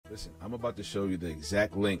Listen, I'm about to show you the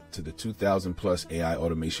exact link to the 2,000 plus AI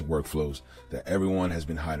automation workflows that everyone has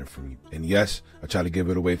been hiding from you. And yes, I try to give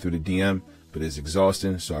it away through the DM, but it's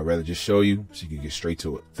exhausting, so I'd rather just show you so you can get straight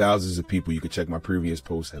to it. Thousands of people, you can check my previous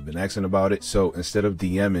posts, have been asking about it. So instead of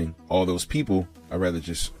DMing all those people, I'd rather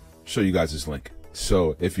just show you guys this link.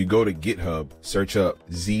 So if you go to GitHub, search up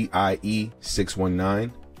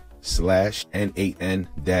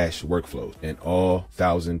ZIE619/N8N-workflows, and all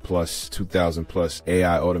 1,000 plus, 2,000 plus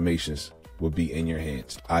AI automations will be in your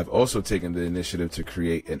hands. I've also taken the initiative to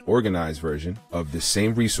create an organized version of the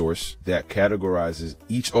same resource that categorizes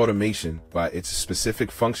each automation by its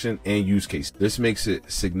specific function and use case. This makes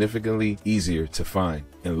it significantly easier to find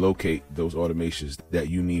and locate those automations that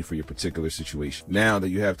you need for your particular situation. Now that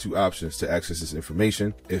you have two options to access this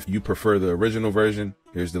information, if you prefer the original version,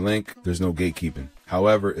 here's the link. There's no gatekeeping.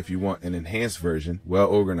 However, if you want an enhanced version, well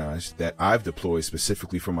organized, that I've deployed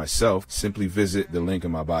specifically for myself, simply visit the link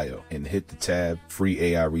in my bio and hit the tab free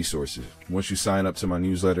AI resources. Once you sign up to my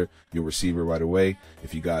newsletter, you'll receive it right away.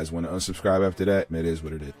 If you guys want to unsubscribe after that, it is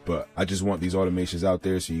what it is. But I just want these automations out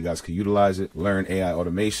there so you guys can utilize it, learn AI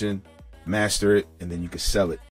automation, master it, and then you can sell it